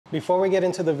Before we get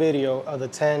into the video of the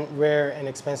 10 rare and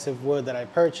expensive wood that I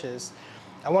purchased,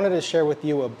 I wanted to share with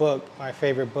you a book, my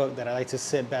favorite book that I like to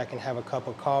sit back and have a cup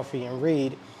of coffee and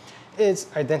read. It's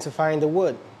Identifying the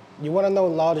Wood. You want to know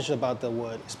knowledge about the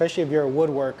wood, especially if you're a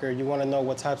woodworker. You want to know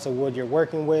what types of wood you're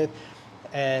working with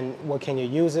and what can you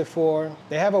use it for.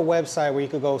 They have a website where you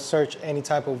could go search any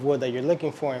type of wood that you're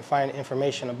looking for and find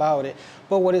information about it.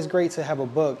 But what is great to have a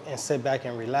book and sit back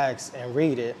and relax and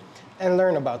read it and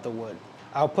learn about the wood.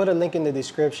 I'll put a link in the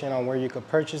description on where you could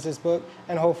purchase this book,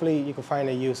 and hopefully you can find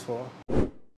it useful.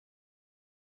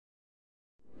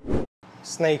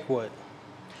 Snakewood.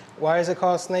 Why is it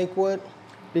called snakewood?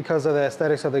 Because of the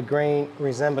aesthetics of the grain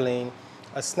resembling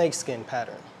a snakeskin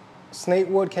pattern.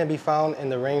 Snakewood can be found in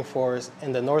the rainforest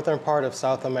in the northern part of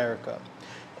South America.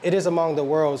 It is among the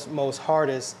world's most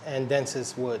hardest and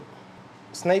densest wood.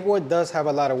 Snakewood does have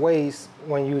a lot of waste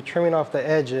when you're trimming off the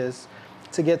edges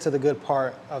to get to the good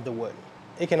part of the wood.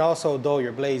 It can also dull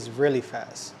your blades really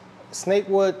fast.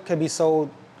 Snakewood could be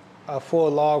sold a full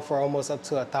log for almost up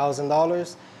to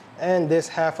 $1,000, and this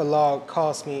half a log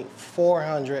cost me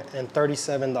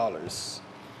 $437.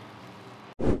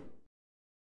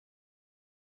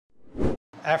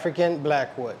 African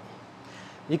blackwood.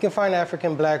 You can find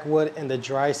African blackwood in the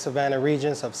dry savanna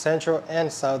regions of Central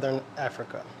and Southern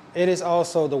Africa. It is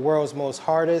also the world's most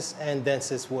hardest and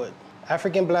densest wood.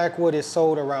 African blackwood is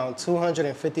sold around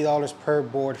 $250 per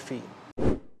board feet.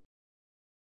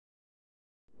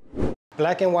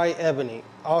 Black and white ebony,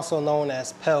 also known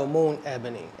as pale moon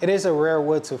ebony. It is a rare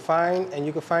wood to find, and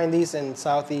you can find these in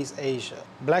Southeast Asia.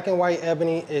 Black and white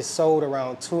ebony is sold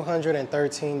around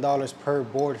 $213 per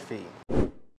board feet.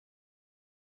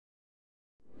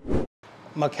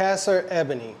 Makassar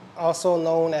ebony, also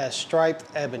known as striped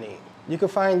ebony. You can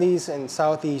find these in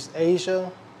Southeast Asia,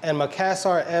 and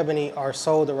Makassar ebony are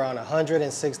sold around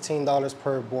 $116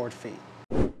 per board feet.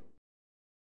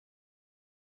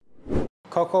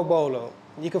 Cocobolo.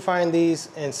 You can find these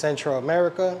in Central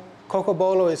America.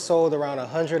 Cocobolo is sold around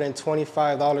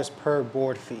 $125 per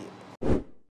board feet.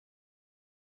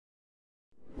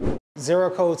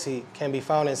 Ziricote can be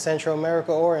found in Central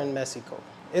America or in Mexico.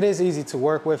 It is easy to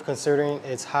work with considering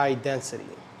its high density.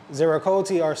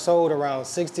 Ziricote are sold around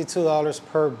 $62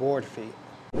 per board feet.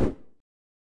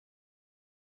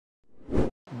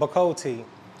 Bocote.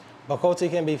 Bocote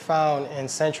can be found in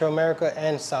Central America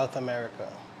and South America.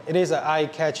 It is an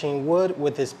eye-catching wood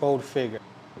with its bold figure.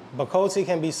 Bocote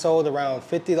can be sold around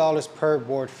 $50 per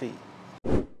board feet.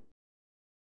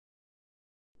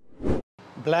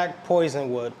 Black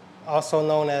poisonwood, also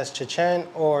known as Chechen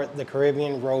or the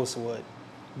Caribbean rosewood.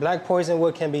 Black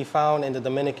poisonwood can be found in the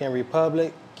Dominican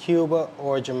Republic, Cuba,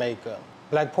 or Jamaica.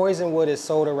 Black poisonwood is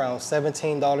sold around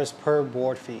 $17 per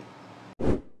board feet.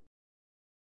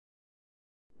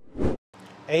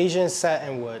 Asian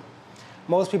satinwood.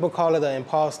 Most people call it an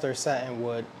imposter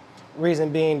satinwood,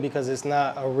 reason being because it's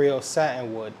not a real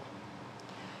satinwood.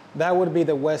 That would be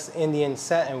the West Indian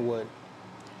satinwood.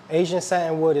 Asian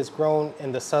satinwood is grown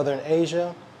in the Southern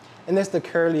Asia, and it's the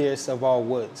curliest of all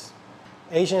woods.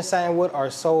 Asian satinwood are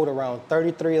sold around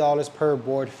 $33 per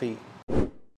board feet.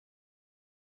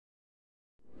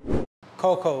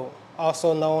 Cocoa,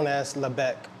 also known as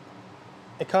Lebec.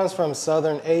 It comes from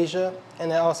Southern Asia,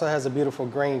 and it also has a beautiful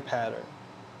grain pattern.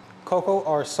 Cocoa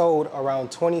are sold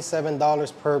around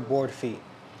 $27 per board feet.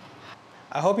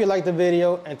 I hope you liked the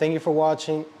video, and thank you for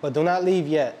watching, but do not leave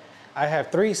yet. I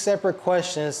have 3 separate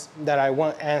questions that I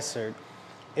want answered.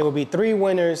 It will be 3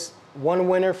 winners, 1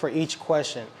 winner for each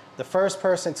question. The first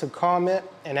person to comment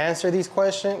and answer these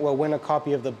questions will win a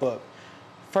copy of the book.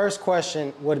 First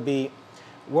question would be,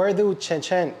 where do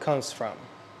Chechen comes from?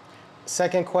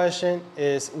 Second question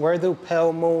is, where do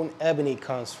pale moon ebony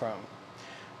comes from?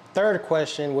 Third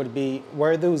question would be,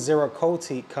 where do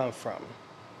Ziricote come from?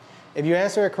 If you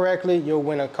answer it correctly, you'll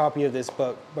win a copy of this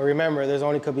book. But remember, there's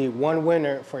only could be 1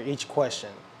 winner for each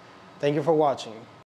question. Thank you for watching.